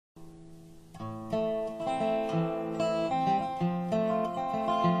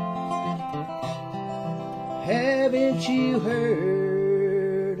haven't you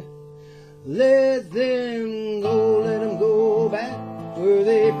heard? Let them go back where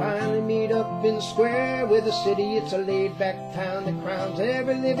they finally meet up in the square. With the city, it's a laid-back town that crowns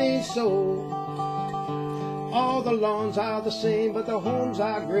every living soul. All the lawns are the same, but the homes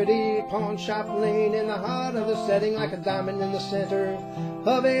are gritty. Pawn shop lane in the heart of the setting, like a diamond in the center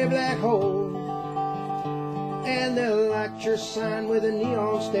of a black hole. And they'll light your sign with a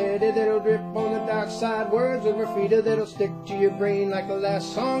neon steady that'll drip on the dark side. Words of graffiti that'll stick to your brain like the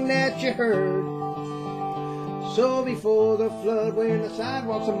last song that you heard. So before the flood, when the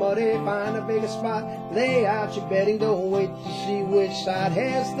sidewalks are muddy, find a bigger spot, lay out your bedding. Don't wait to see which side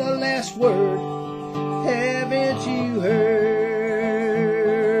has the last word. Haven't you heard?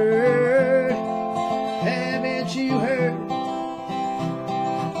 Haven't you heard?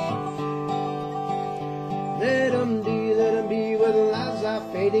 Let 'em be where the lights are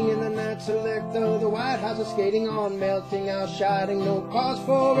fading in the night select of the White House is skating on, melting out, shining, no cause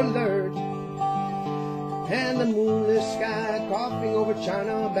for alert. And the moonless sky coughing over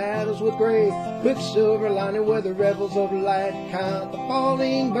China battles with gray quicksilver lining where the rebels of light count the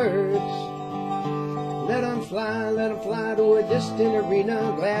falling birds. Let 'em fly to a distant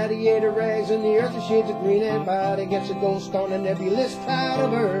arena, gladiator rags in the earth, the shades of green, and fight against a ghost on a nebulous cloud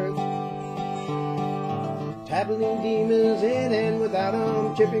of earth. Tapping demons in and without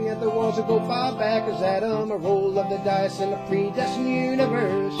 'em, chipping at the walls that go far back as Adam, a roll of the dice in a predestined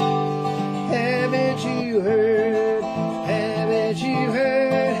universe. Haven't you heard? Haven't you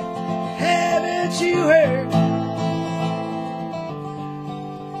heard? Haven't you heard?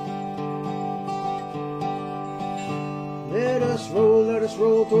 Let us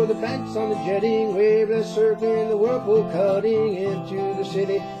roll through the banks on the jetting wave, let's circling the whirlpool, cutting into the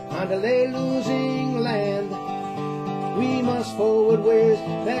city, on delay losing land. We must forward ways,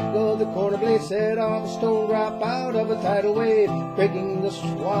 back of the corner blade, set off a stone drop out of a tidal wave, breaking the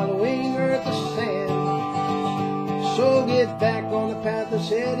swallowing earth of sand. So get back on the path of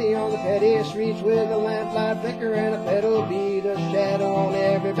city, on the petty streets with a lamplight flicker and a pedal beat, a shadow on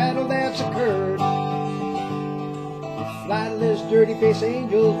every battle that's occurred. Flightless, dirty-faced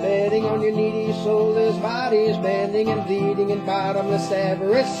angels betting on your needy soulless bodies, bending and bleeding in bottomless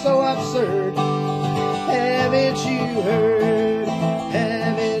avarice so absurd. Haven't you heard?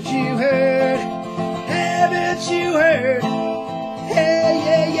 Haven't you heard? Haven't you heard? Hey,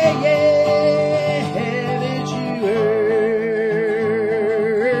 yeah, yeah, yeah. Haven't you heard?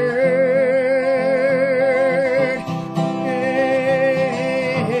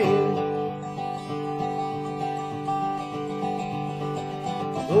 Hey.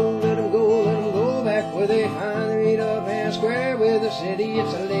 Don't let 'em go back where they finally meet up and square with the city.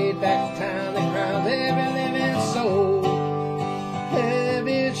 It's a laid-back town that crowns every living soul.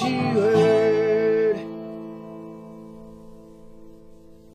 Haven't you heard?